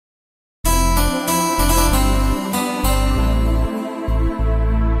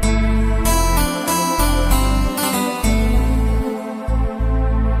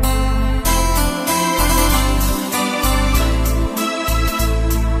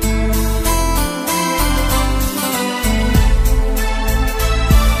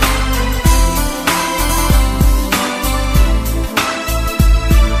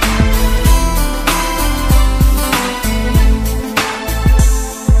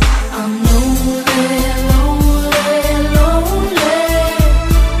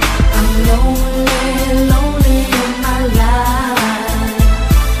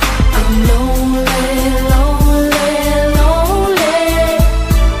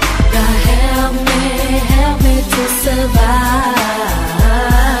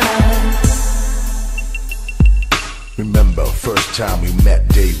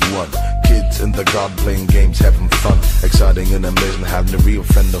the garden playing games, having fun, exciting and amazing, having a real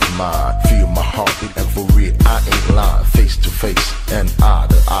friend of mine. Feel my heartbeat and for real, I ain't lying. Face to face and eye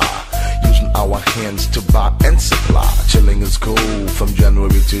to eye, using our hands to buy and supply. Chilling is cool from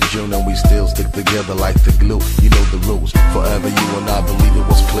January to June, and we still stick together like the glue. You know the rules, forever you and I believe it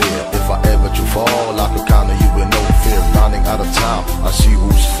was clear. If I ever to fall, I could count on you with no fear. Running out of time, I see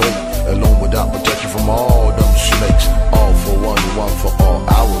who's fake, alone without protection from all them snakes. All for one, one for all.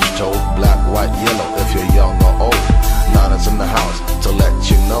 I was told black, white, yellow if you're young or old. Niners in the house to let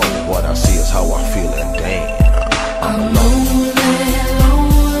you know what I see is how I feel, and damn, I'm alone.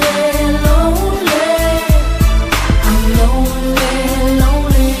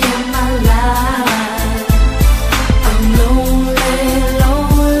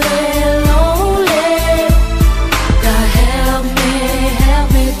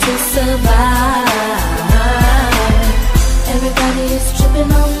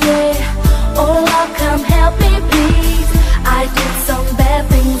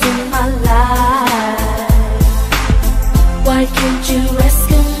 Why can't you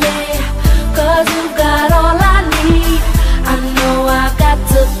rescue me? 'Cause you got all I need. I know I got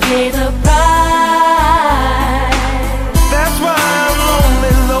to pay the price. That's why I'm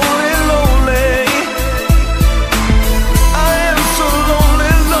lonely, lonely, lonely. I am so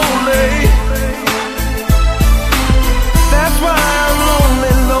lonely, lonely. That's why I'm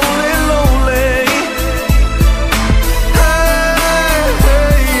lonely, lonely, lonely. Hey,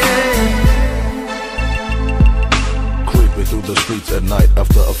 hey, hey. Creeping through the streets at night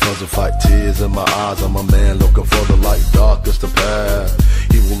after a fuzzy fight, tears in my eyes. I'm a man looking for the light, dark is the path.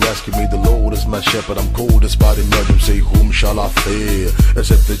 He will rescue me, the Lord is my shepherd. I'm cold despite emergency, whom shall I fear?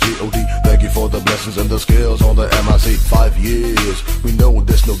 Except the G.O.D. Thank you for the blessings and the skills on the MIC. 5 years, we know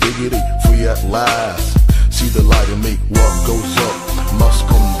there's no diggity, free at last. See the light in me, what goes up must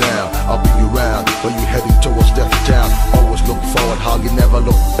come down. I'll be around when you heading towards death town. Always look forward, how you never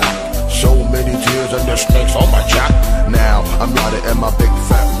look back. So many tears and the snakes on my jack. Now I'm riding in my big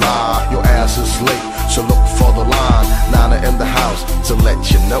fat ride. Your ass is late, so look for the line. Nana in the house to let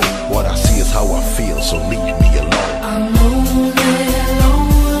you know what I see is how I feel, so leave me alone. I'm lonely,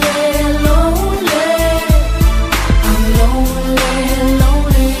 lonely, lonely. I'm lonely,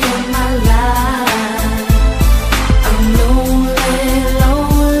 lonely in my life. I'm lonely,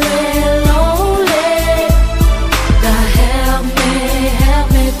 lonely, lonely. God help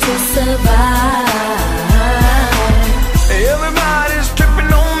me to survive. Everybody's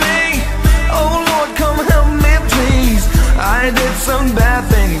tripping on me. Oh Lord, come help me please. I did some bad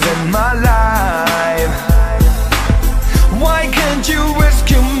things in my life. Why can't you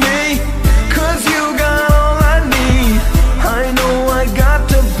rescue me? 'Cause you got all I need. I know I got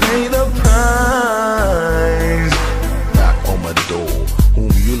to pay the price. Knock on my door,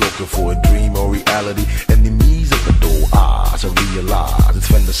 whom you looking for, a dream or reality? Enemies at the door, eyes, I realize it's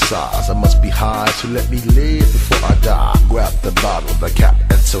fantasized. I must be high, so let me live before I die. Grab the bottle, the cap,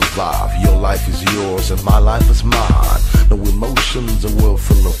 and survive. Your life is yours and my life is mine. No emotions, a world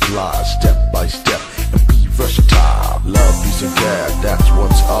full of lies. Step by step and be versatile. Love, peace, and care, that's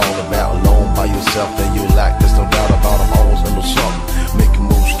what's all about. Alone by yourself, then you lack, there's no doubt about it. I'm always into something, making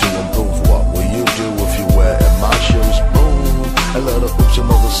moves to improve. What will you do if you wear in my shoes? Boom, a lot of oops,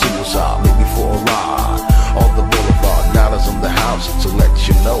 another suicide. Maybe for a ride on the boulevard. Now that's in the house to let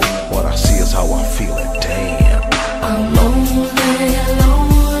you know what